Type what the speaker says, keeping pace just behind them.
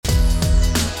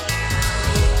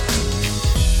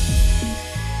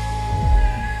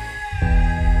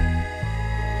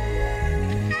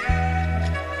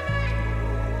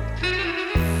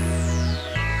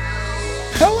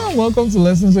welcome to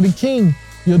Lessons with the King,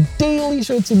 your daily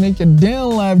show to make your damn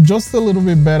life just a little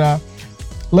bit better.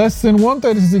 Lesson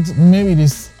 136, maybe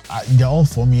this, they're all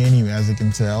for me anyway, as you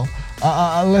can tell.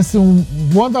 Lesson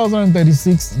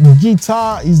 1036,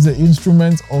 guitar is the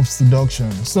instrument of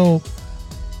seduction. So,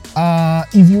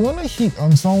 if you want to hit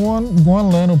on someone, go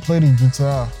and learn to play the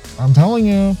guitar. I'm telling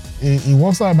you, it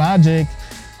works like magic.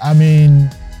 I mean,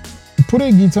 put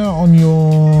a guitar on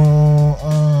your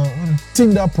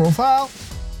Tinder profile,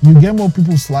 you get more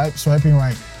people swiping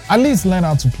right. At least learn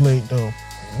how to play it though,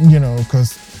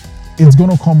 because it's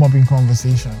gonna come up in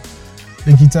conversation.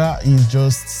 The guitar is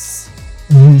just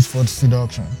used for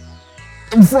seduction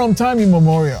from time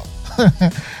immemorial.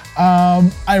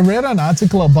 I read an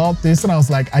article about this and I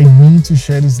was like, I need to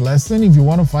share this lesson. If you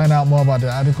want to find out more about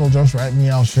the article, just write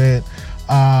me, I'll share it.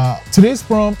 Today's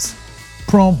prompt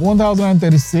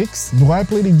 1036. Do I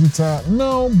play the guitar?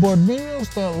 No, but maybe I'll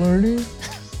start learning.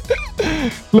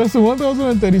 Lesson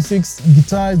 1036,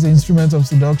 guitar is the instrument of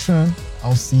seduction.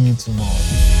 I'll see you tomorrow.